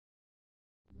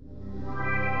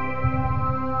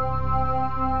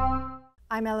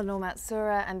I'm Eleanor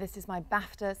Matsuura, and this is my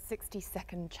BAFTA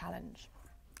 60-second challenge.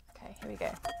 Okay, here we go.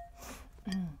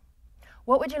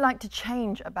 What would you like to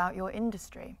change about your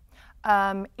industry?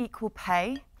 Equal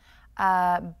pay,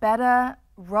 better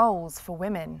roles for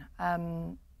women,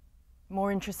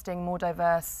 more interesting, more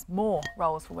diverse, more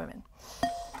roles for women.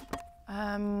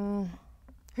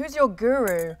 Who's your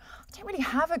guru? I don't really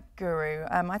have a guru.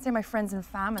 I'd say my friends and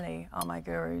family are my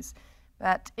gurus.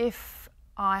 But if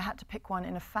I had to pick one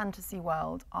in a fantasy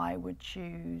world, I would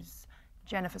choose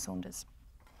Jennifer Saunders.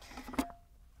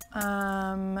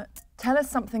 Tell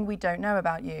us something we don't know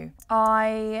about you.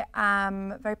 I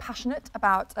am very passionate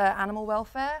about animal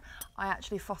welfare. I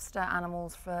actually foster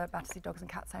animals for Battersea Dogs and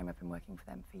Cats Home. I've been working for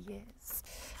them for years.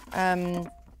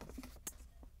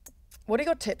 What are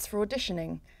your tips for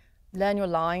auditioning? Learn your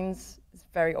lines, it's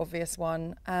a very obvious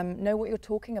one. Know what you're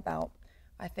talking about.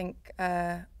 I think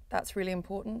that's really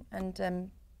important, and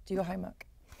do your homework.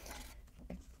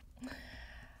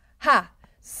 Ha!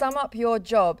 Sum up your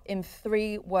job in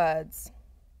 3 words.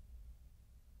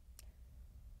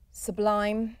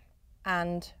 Sublime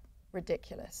and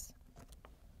ridiculous.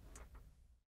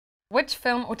 Which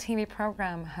film or TV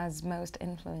program has most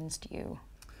influenced you?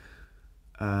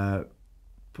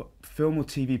 Film or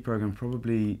TV program,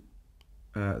 probably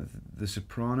The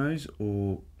Sopranos,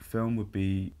 or film would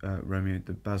be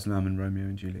the Baz Luhrmann Romeo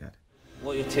and Juliet.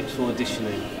 What are your tips for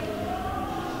auditioning?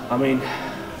 I mean,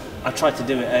 I tried to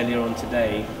do it earlier on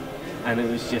today, and it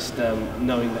was just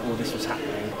knowing that all this was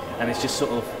happening, and it's just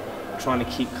sort of trying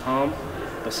to keep calm,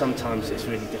 but sometimes it's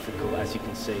really difficult, as you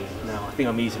can see now. I think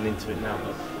I'm easing into it now,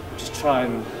 but just try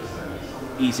and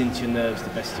ease into your nerves the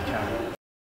best you can.